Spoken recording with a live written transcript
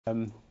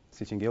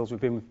Sitting Gills.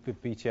 We've been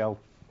with BTL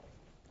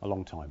a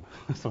long time,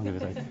 that's what I'm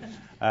going to say.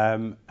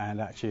 And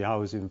actually, I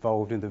was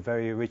involved in the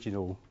very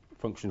original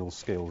functional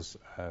skills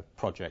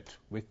project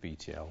with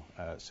BTL.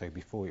 So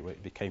before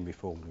it became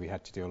reformed, we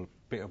had to do a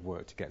bit of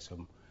work to get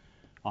some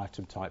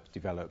item types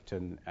developed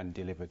and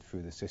delivered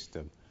through the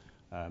system.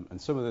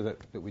 And some of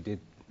that we did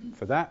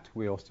for that,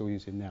 we are still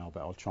using now,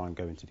 but I'll try and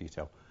go into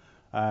detail.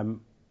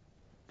 I'm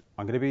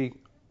going to be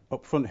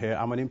up front here.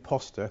 I'm an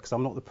imposter because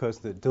I'm not the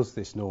person that does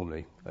this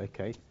normally.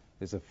 Okay,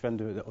 there's a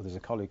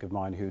colleague of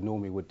mine who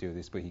normally would do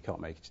this, but he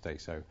can't make it today.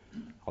 So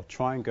I'll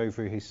try and go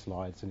through his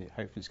slides, and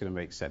hopefully it's going to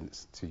make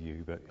sense to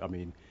you. But I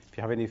mean, if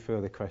you have any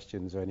further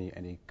questions or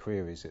any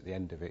queries at the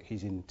end of it,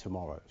 he's in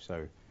tomorrow,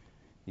 so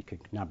you can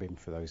nab him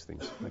for those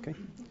things. Okay,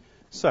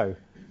 so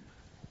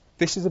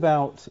this is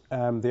about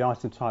the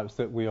item types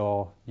that we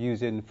are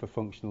using for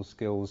functional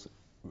skills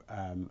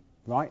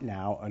right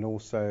now, and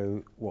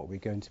also what we're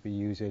going to be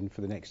using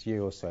for the next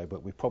year or so,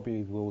 but we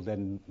probably will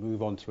then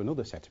move on to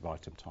another set of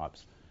item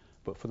types.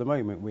 But for the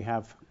moment, we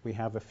have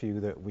a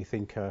few that we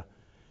think are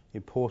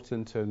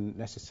important and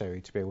necessary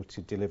to be able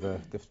to deliver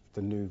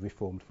the new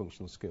reformed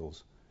functional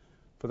skills.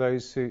 For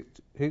those who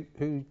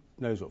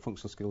knows what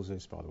functional skills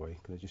is, by the way,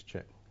 can I just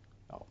check?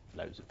 Oh,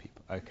 loads of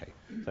people. Okay,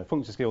 so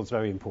functional skills are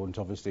very important,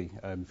 obviously,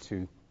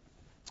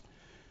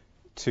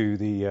 to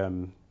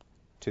the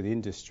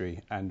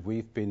industry, and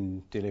we've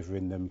been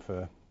delivering them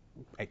for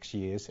X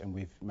years, and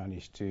we've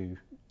managed to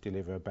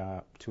deliver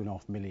about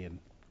 2.5 million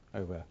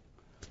over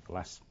the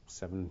last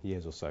 7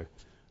 years or so.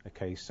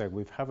 Okay, so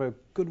we have a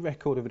good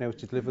record of being able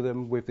to deliver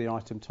them with the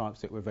item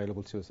types that were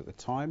available to us at the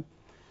time.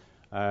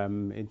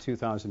 In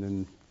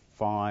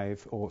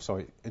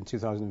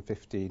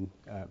 2015,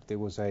 there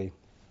was a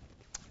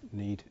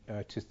need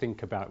to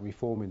think about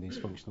reforming these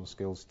functional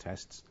skills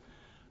tests.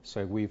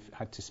 So we've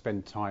had to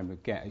spend time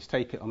again.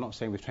 I'm not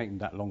saying we've taken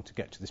that long to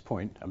get to this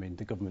point. I mean,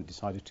 the government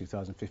decided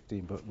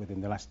 2015, but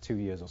within the last 2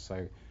 years or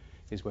so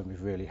is when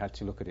we've really had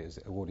to look at it as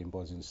awarding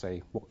bodies and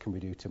say, what can we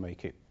do to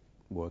make it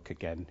work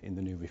again in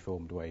the new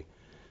reformed way?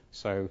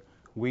 So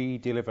we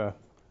deliver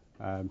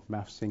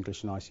maths,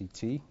 English and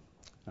ICT.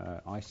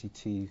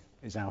 ICT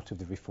is out of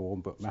the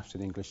reform, but maths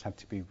and English had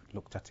to be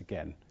looked at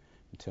again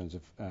in terms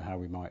of how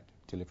we might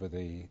deliver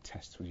the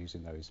tests we're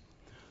using those.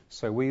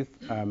 So we've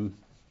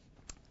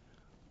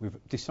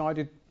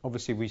decided,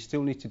 obviously, we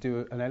still need to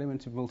do an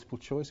element of multiple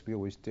choice. We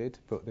always did,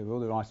 but there are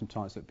other item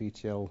types that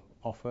BTL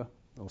offer,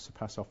 or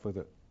Surpass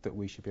offer, that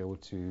we should be able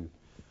to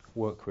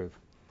work with.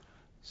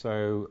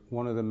 So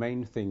one of the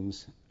main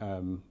things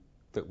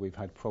that we've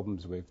had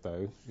problems with,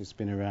 though, has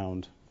been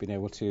around being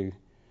able to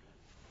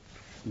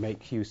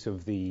make use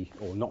of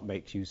or not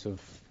make use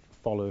of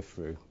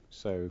follow-through.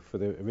 So for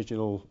the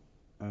original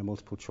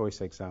multiple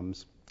choice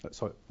exams,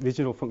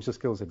 original functional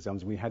skills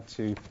exams, we had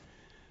to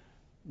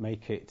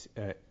make it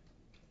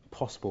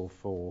possible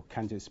for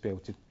candidates to be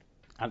able to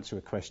answer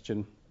a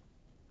question,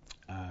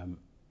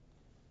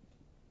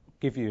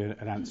 give you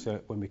an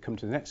answer. When we come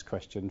to the next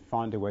question,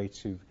 find a way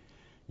to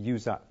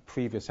use that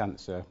previous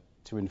answer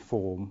to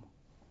inform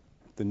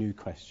the new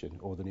question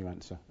or the new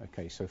answer.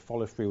 Okay, so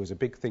follow through was a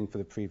big thing for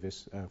the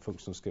previous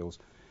functional skills.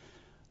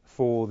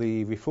 For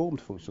the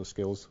reformed functional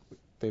skills,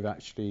 they've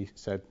actually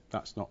said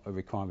that's not a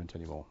requirement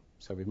anymore.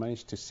 So we've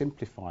managed to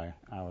simplify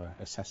our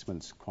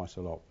assessments quite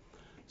a lot.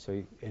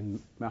 So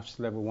in Maths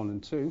Level 1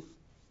 and 2,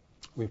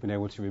 we've been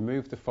able to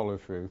remove the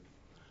follow-through.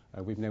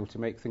 We've been able to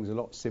make things a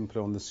lot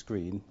simpler on the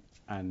screen,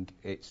 and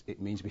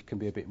it means we can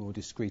be a bit more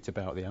discreet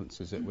about the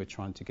answers that we're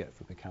trying to get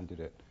from the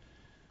candidate.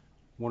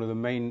 One of the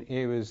main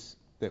areas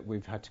that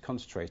we've had to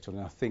concentrate on,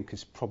 and I think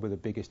is probably the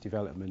biggest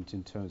development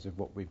in terms of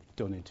what we've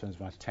done in terms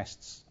of our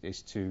tests,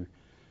 is to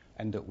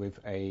end up with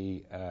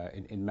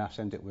in maths,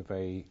 end up with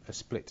a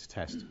split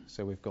test.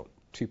 So we've got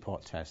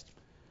two-part test.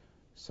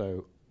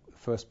 So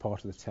first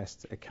part of the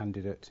test, a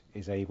candidate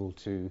is able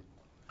to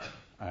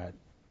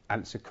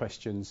answer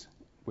questions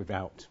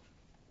without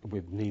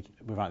the need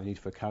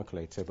for a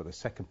calculator, but the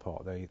second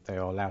part, they are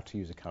allowed to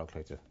use a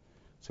calculator.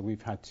 So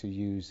we've had to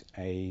use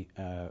a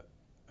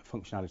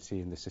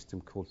functionality in the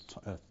system called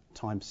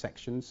time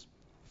sections,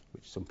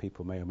 which some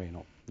people may or may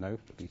not know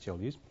that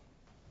BTL use.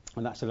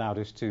 And that's allowed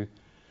us to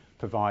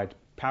provide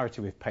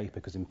parity with paper,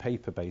 because in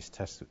paper-based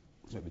tests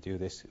that we do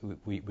this,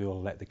 we will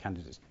let the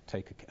candidates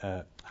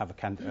have a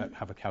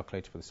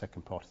calculator for the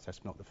second part of the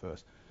test, not the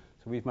first.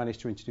 So we've managed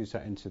to introduce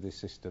that into this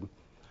system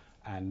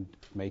and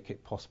make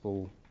it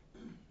possible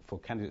for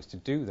candidates to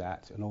do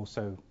that. And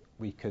also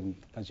we can,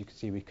 as you can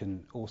see, we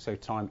can also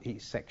time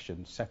each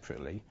section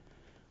separately,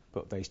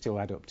 but they still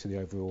add up to the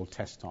overall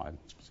test time.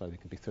 So they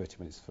can be 30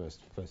 minutes first,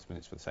 30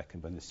 minutes for the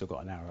second, but they've still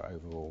got an hour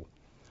overall.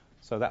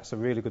 So that's a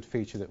really good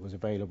feature that was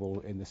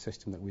available in the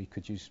system that we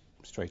could use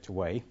straight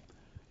away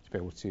to be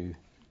able to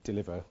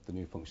deliver the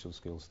new functional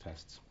skills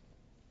tests.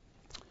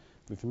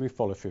 We've removed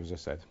follow-through, as I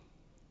said.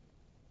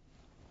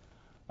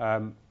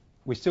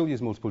 We still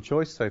use multiple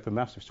choice, so for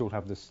maths we still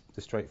have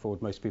the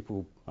straightforward. Most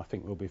people, I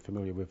think, will be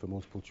familiar with the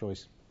multiple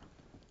choice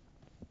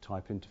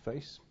type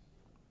interface.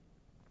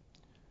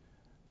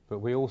 But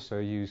we also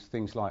use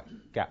things like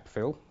gap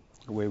fill.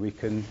 where we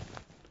could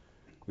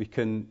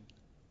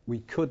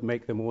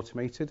make them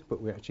automated,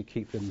 but we actually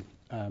keep them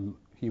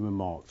human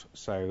marked.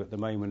 So at the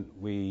moment,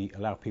 we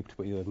allow people to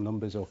put either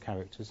numbers or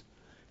characters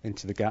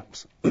into the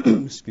gaps.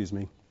 Excuse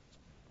me.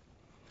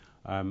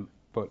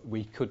 But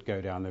we could go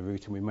down the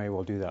route, and we may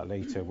well do that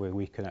later, where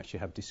we can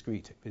actually have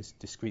discrete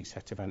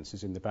set of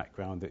answers in the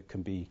background that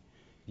can be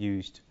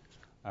used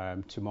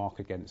to mark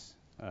against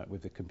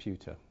with the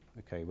computer.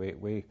 Okay,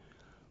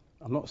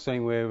 I'm not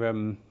saying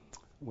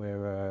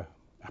we're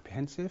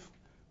apprehensive,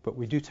 but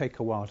we do take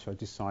a while to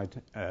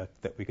decide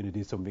that we're going to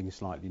do something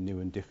slightly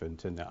new and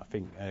different. And I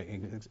think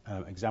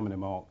examiner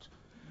marked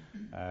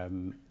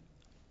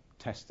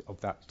test of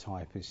that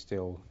type is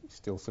still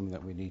something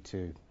that we need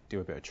to do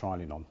a bit of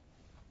trialing on.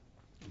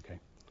 Okay.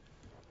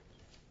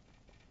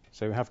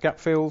 So we have gap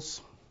fills.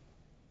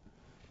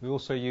 We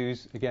also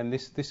use, again,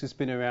 this has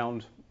been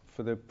around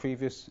for the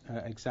previous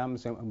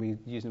exams, and we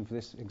use them for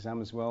this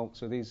exam as well.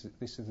 So this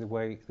is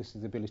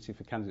the ability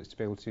for candidates to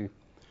be able to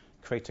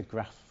create a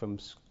graph from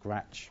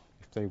scratch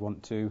if they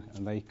want to,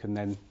 and they can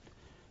then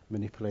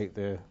manipulate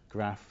the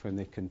graph, and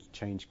they can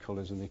change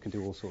colours, and they can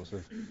do all sorts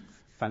of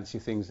fancy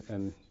things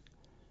and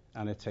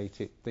annotate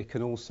it. They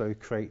can also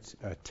create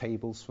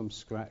tables from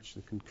scratch.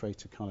 They can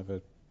create a kind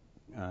of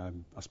I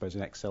suppose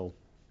an Excel,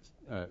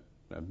 a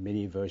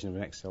mini version of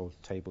an Excel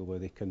table where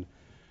they can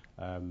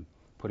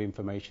put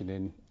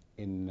information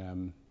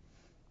in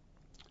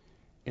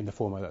the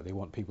format that they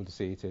want people to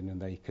see it in, and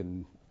they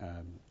can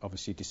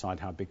obviously decide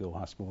how big or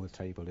how small the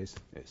table is.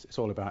 It's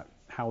all about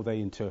how they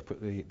interpret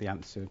the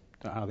answer,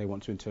 how they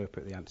want to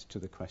interpret the answer to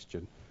the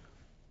question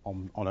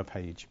on a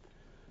page.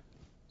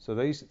 So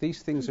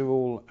these things are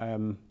all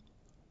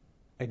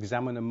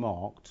examiner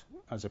marked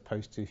as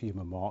opposed to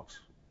human marked,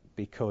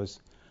 because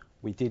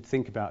we did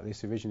think about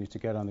this originally to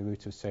go down the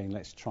route of saying,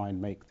 let's try and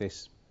make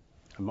this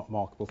a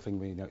markable thing.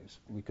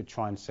 We could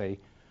try and say,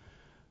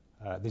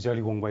 there's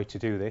only one way to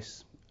do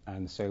this,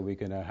 and so we're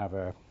going to have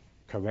a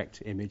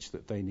correct image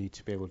that they need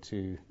to be able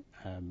to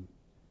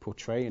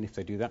portray, and if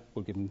they do that,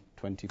 we'll give them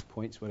 20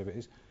 points, whatever it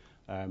is.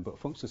 But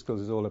functional skills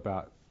is all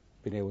about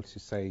being able to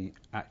say,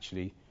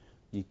 actually,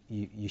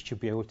 you should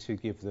be able to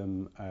give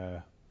them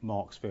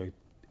marks for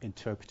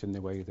interpreting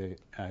the way the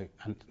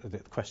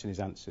question is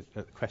answered,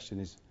 the question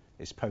is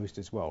posed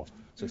as well.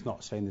 So it's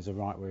not saying there's a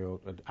right way or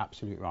an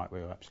absolute right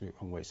way or absolute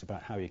wrong way. It's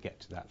about how you get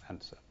to that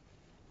answer.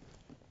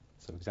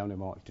 So examiner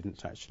mark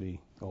didn't actually,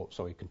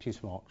 computer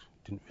marks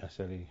didn't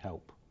necessarily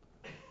help.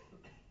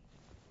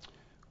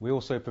 We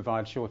also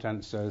provide short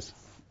answers,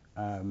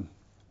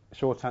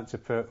 short answer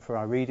for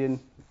our reading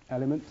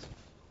element,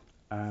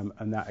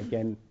 and that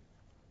again,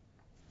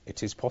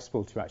 it is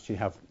possible to actually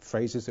have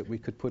phrases that we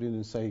could put in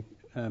and say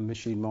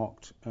machine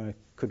marked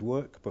could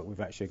work, but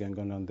we've actually again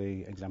gone on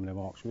the examiner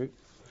marks route.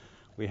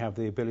 We have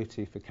the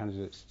ability for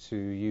candidates to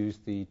use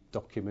the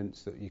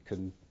documents that you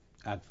can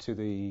add to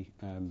the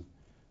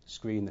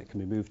screen that can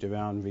be moved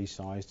around,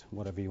 resized,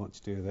 whatever you want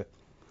to do with it.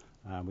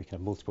 We can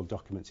have multiple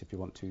documents if you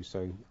want to,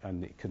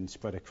 and it can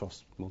spread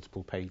across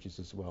multiple pages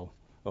as well,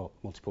 or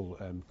multiple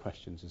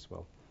questions as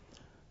well.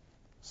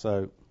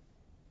 So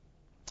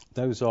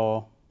those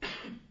are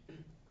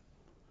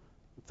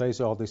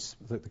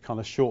the kind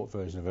of short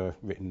version of a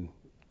written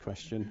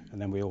question,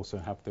 and then we also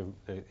have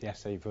the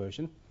essay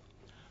version,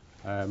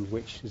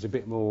 which is a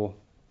bit more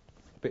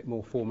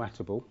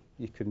formatable.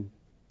 You can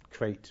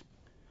create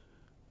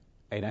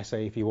an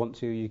essay if you want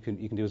to. You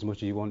can do as much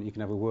as you want. You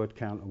can have a word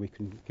count, and we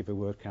can give a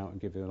word count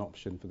and give an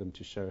option for them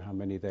to show how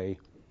many they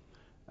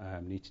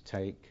need to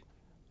take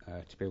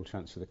to be able to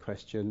answer the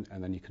question,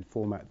 and then you can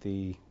format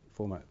the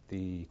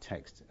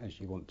text as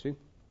you want to.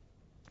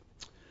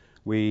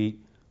 We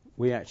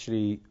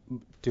actually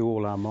do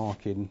all our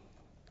marking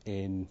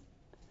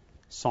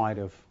inside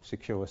of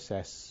Secure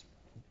Assess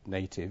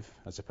native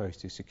as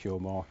opposed to Secure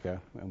Marker,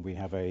 and we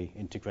have a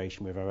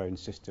integration with our own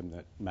system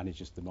that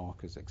manages the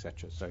markers,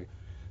 etc.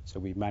 So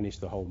we manage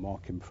the whole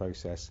marking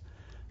process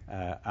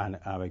and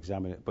our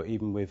examiner. But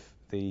even with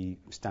the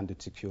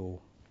standard Secure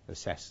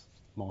Assess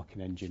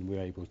marking engine,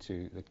 we're able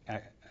to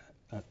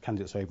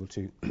candidates are able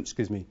to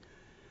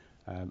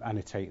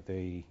annotate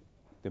the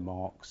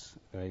marks.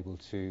 They're able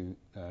to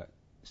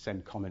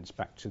send comments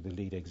back to the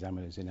lead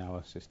examiners in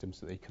our system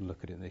so they can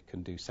look at it and they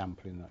can do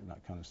sampling,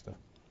 that kind of stuff.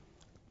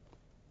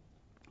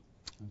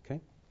 Okay.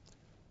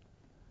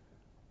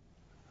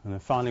 And then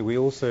finally, we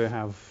also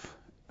have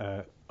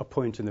a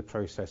point in the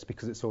process,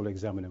 because it's all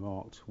examiner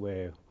marked,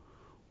 where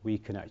we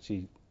can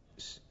actually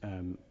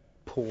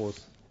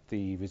pause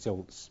the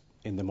results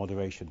in the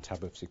moderation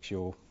tab of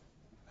Secure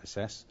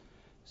Assess.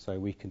 So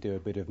we can do a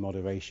bit of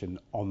moderation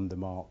on the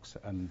marks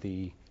and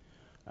the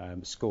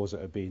scores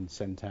that are being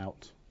sent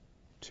out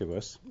to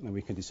us, and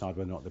we can decide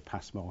whether or not the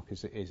pass mark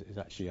is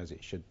actually as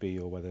it should be,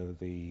 or whether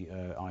the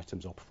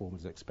items are performed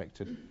as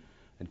expected,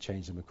 and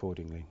change them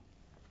accordingly.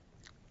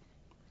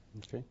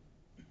 Okay.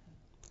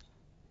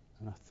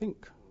 And I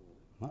think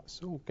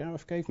that's all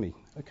Gareth gave me.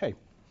 Okay,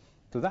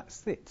 so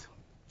that's it.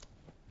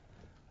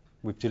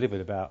 We've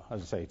delivered about,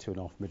 as I say,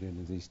 2.5 million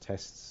of these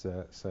tests,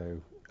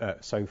 so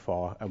so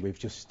far, and we've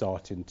just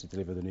started to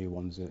deliver the new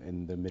ones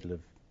in the middle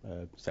of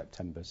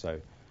September. So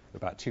we're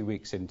about 2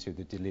 weeks into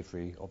the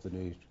delivery of the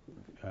new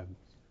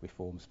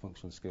reforms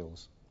functional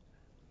skills.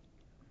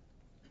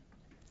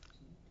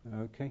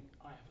 Okay.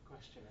 I have a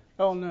question.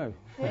 Oh no.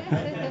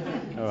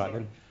 All right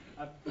then.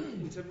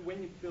 In terms of when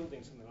you're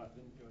building something like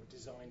you're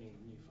designing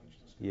new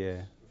functional skills,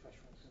 Yeah.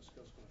 professional functional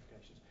skills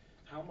qualifications,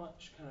 how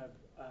much kind of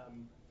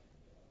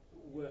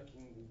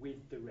working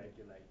with the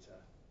regulator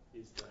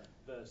is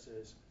there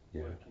versus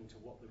working to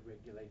what the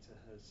regulator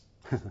has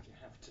said you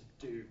have to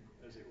do,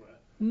 as it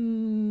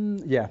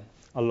were? Yeah,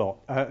 a lot.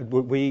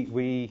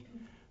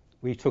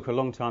 We took a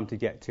long time to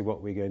get to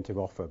what we're going to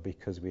offer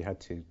because we had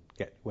to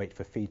wait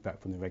for feedback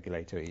from the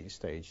regulator at each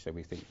stage. So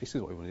we think this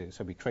is what we want to do.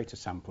 So we create a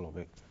sample of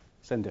it,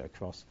 send it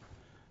across.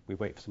 We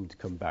wait for someone to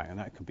come back, and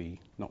that can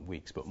be not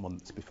weeks but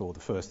months before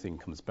the first thing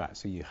comes back.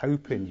 So you're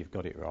hoping you've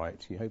got it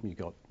right. You're hoping you've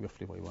got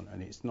roughly what you want,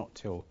 and it's not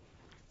till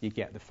you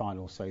get the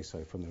final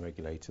say-so from the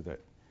regulator that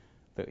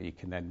you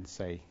can then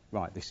say,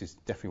 right, this is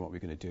definitely what we're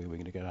going to do. We're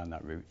going to go down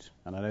that route.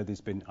 And I know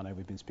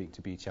we've been speaking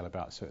to BTL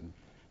about certain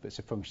bits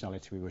of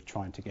functionality we were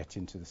trying to get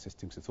into the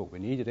system because I thought we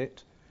needed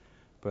it,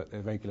 but the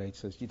regulator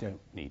says you don't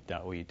need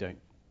that, or we don't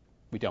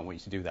want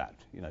you to do that.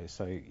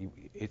 So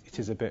it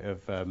is a bit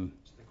of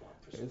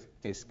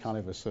it's kind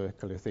of a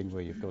circular thing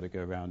where you've got to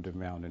go round and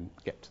round and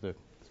get to the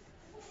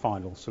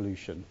final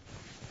solution.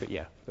 But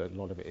yeah, a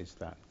lot of it is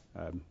that.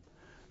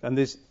 And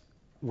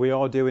we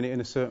are doing it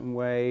in a certain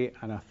way,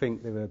 and I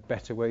think there are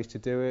better ways to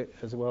do it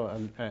as well.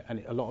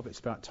 And a lot of it's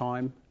about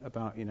time,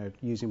 about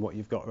using what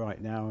you've got right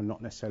now, and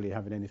not necessarily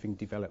having anything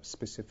developed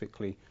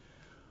specifically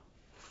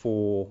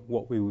for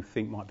what we would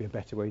think might be a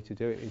better way to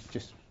do it.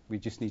 We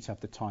just need to have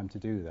the time to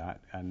do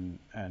that, and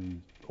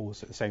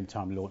also at the same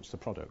time launch the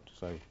product.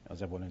 So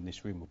as everyone in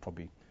this room will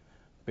probably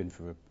been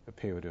through a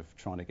period of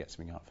trying to get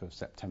something out for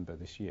September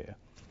this year,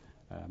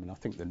 and I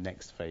think the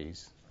next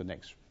phase, the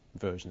next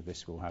version of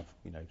this will have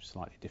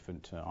slightly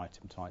different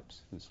item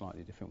types and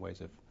slightly different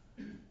ways of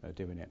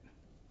doing it.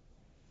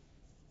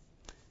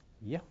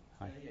 Yeah.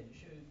 Hi. Yeah, you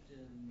showed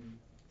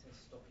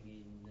test stopping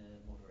in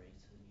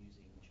moderator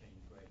using chain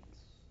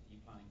grades. Are you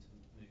planning to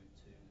move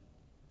to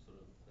sort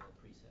of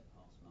preset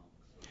pass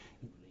marks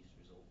and release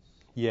results?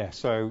 Yeah,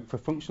 so for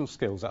functional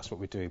skills that's what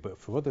we do, but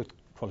for other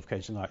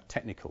qualifications like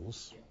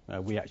technicals,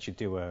 we actually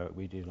do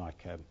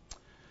like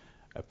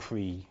a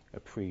pre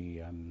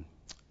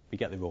we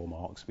get the raw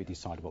marks, we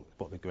decide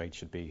what the grade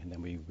should be, and then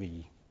we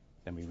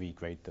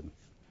regrade them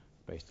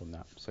based on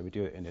that. So we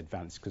do it in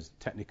advance because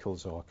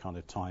technicals are kind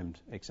of timed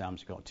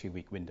exams. You've got a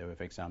 2-week window of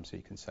exams, so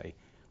you can say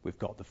we've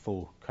got the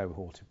full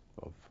cohort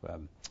of,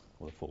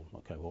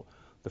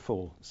 the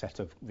full set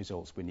of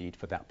results we need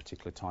for that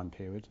particular time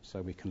period.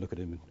 So we can look at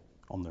them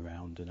on the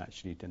round and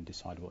actually then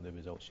decide what the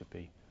results should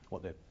be,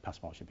 what the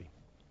pass mark should be.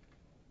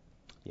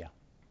 Yeah.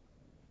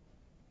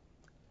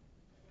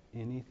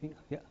 Anything?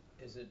 Yeah.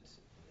 Is it,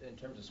 in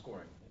terms of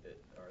scoring,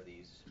 are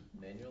these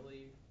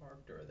manually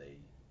marked, or are they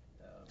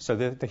so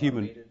the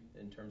human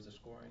in terms of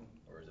scoring,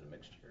 or is it a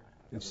mixture?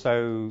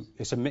 So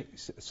it's a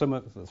mix. Some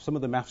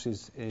of the maths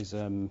is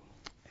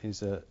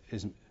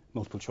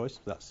multiple choice.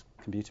 That's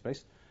computer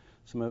based.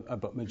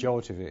 But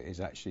majority of it is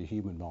actually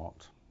human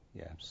marked.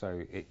 Yeah.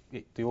 So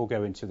they all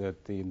go into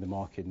the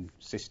marking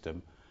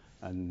system,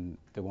 and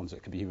the ones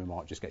that can be human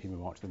marked just get human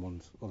marked.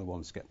 Other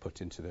ones get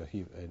put into the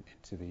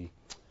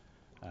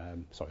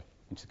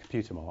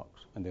computer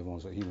marks, and the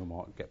ones that are human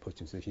marked get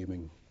put into the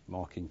human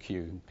marking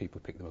queue, and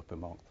people pick them up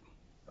and mark them.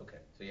 Okay,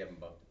 so you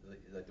haven't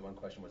like the one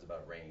question was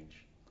about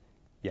range.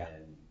 Yeah.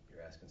 And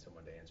you're asking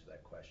someone to answer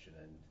that question,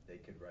 and they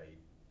could write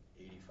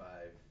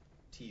 85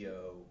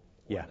 TO,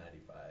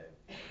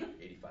 195,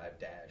 85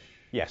 dash.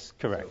 Yes,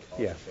 correct.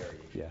 So Yeah.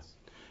 Variations.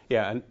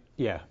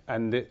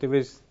 And there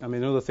is. I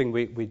mean, another thing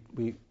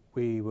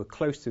we were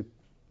close to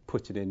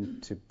putting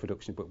into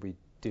production, but we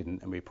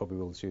didn't, and we probably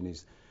will soon.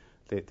 Is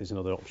there's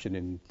another option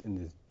in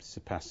the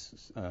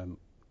SURPASS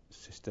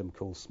system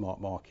called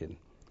smart marking,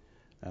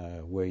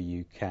 where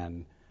you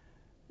can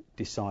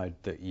decide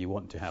that you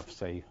want to have,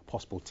 say,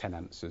 possible 10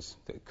 answers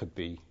that could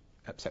be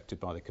accepted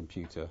by the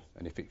computer,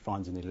 and if it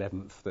finds an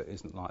 11th that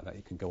isn't like that,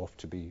 you can go off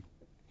to be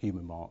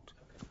human marked.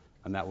 Okay.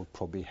 And that would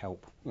probably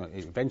help.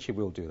 Eventually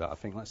we'll do that. I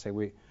think, let's say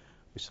we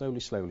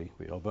slowly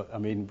we are, but I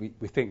mean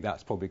we think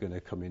that's probably going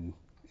to come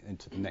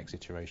into the next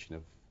iteration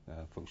of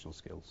functional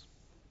skills.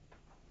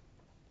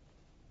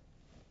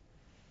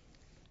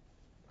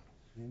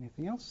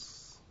 Anything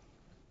else?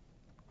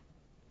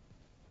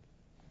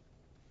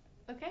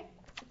 Okay.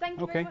 Thank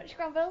you very much,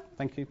 Granville.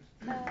 Thank you.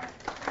 Do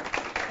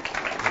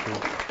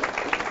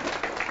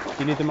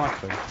you need the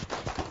microphone?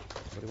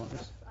 What do you want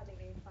this? I think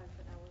we need 5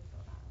 for now. We'll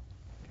sort that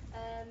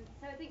out.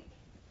 So I think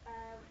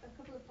a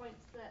couple of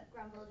points that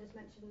Granville just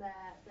mentioned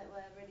there that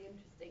were really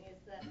interesting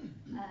is that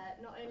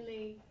not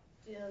only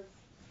does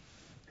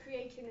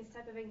creating this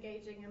type of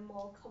engaging and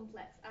more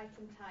complex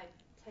item type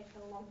take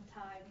a long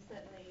time,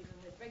 certainly even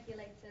with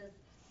regulators,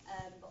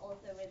 but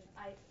also with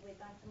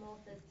item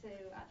authors to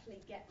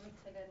actually get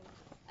written,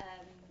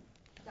 and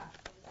that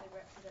obviously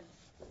represents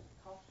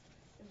cost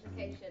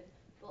implication.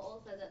 but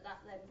also that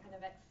then kind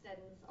of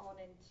extends on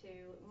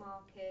into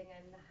marking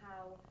and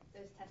how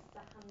those tests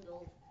are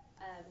handled.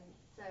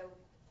 So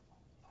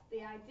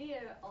the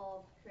idea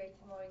of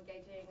creating more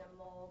engaging and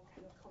more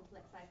kind of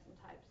complex item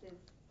types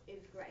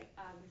is great,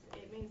 and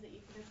it means that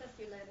you can assess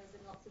your learners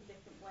in lots of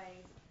different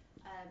ways,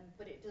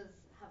 but it does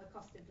have a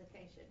cost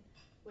implication,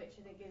 which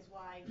I think is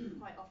why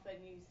quite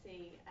often you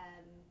see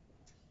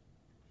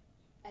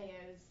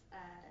AOs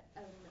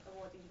and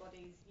awarding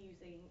bodies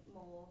using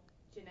more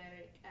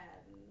generic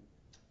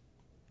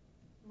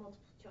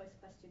multiple choice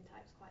question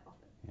types quite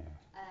often. Yeah.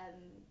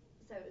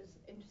 So it was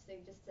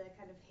interesting just to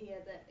kind of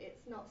hear that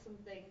it's not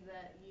something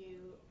that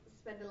you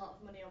spend a lot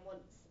of money on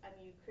once and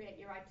you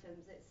create your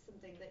items. It's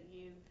something that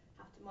you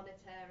have to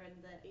monitor, and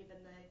that even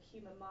the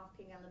human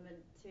marking element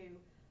to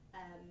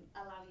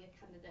allow your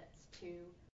candidates to